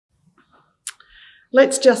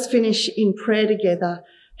Let's just finish in prayer together.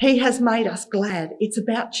 He has made us glad. It's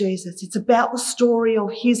about Jesus. It's about the story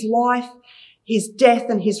of his life, his death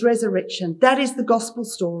and his resurrection. That is the gospel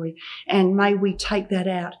story. And may we take that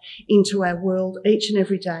out into our world each and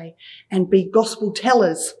every day and be gospel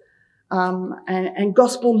tellers and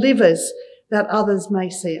gospel livers that others may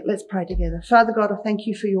see it. Let's pray together. Father God, I thank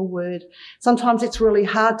you for your word. Sometimes it's really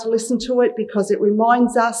hard to listen to it because it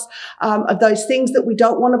reminds us of those things that we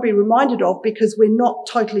don't want to be reminded of because we're not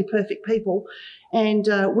totally perfect people and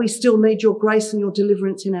we still need your grace and your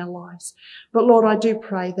deliverance in our lives. But Lord, I do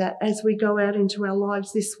pray that as we go out into our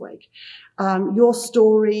lives this week, your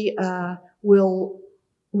story will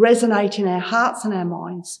resonate in our hearts and our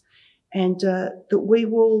minds and that we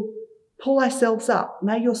will pull ourselves up.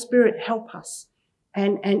 May your Spirit help us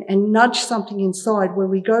and nudge something inside where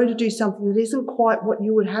we go to do something that isn't quite what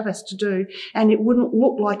you would have us to do and it wouldn't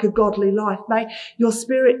look like a godly life. May your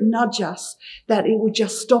Spirit nudge us that it would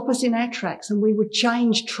just stop us in our tracks and we would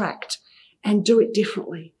change tract and do it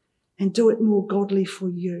differently and do it more godly for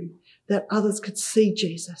you, that others could see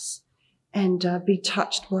Jesus and be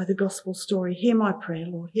touched by the gospel story. Hear my prayer,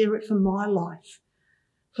 Lord. Hear it for my life,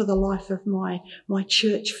 for the life of my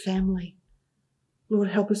church family. Lord,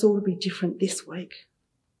 help us all to be different this week.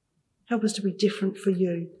 Help us to be different for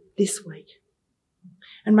you this week.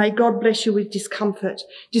 And may God bless you with discomfort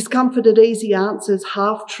at easy answers,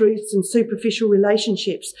 half-truths and superficial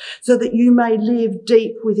relationships so that you may live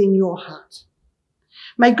deep within your heart.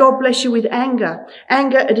 May God bless you with anger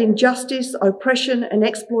at injustice, oppression and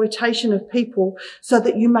exploitation of people so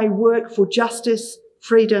that you may work for justice,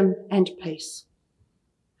 freedom and peace.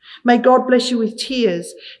 May God bless you with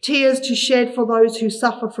tears to shed for those who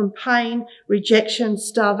suffer from pain, rejection,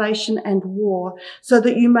 starvation and war, so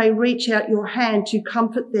that you may reach out your hand to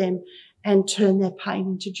comfort them and turn their pain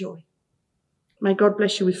into joy. May God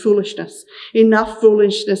bless you with foolishness, enough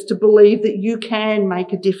foolishness to believe that you can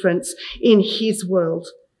make a difference in his world,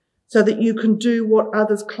 so that you can do what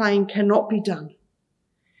others claim cannot be done.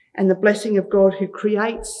 And the blessing of God who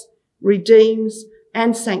creates, redeems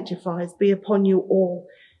and sanctifies be upon you all,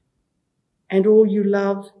 and all you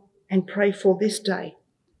love and pray for this day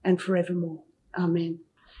and forevermore. Amen.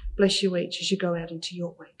 Bless you each as you go out into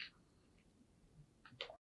your week.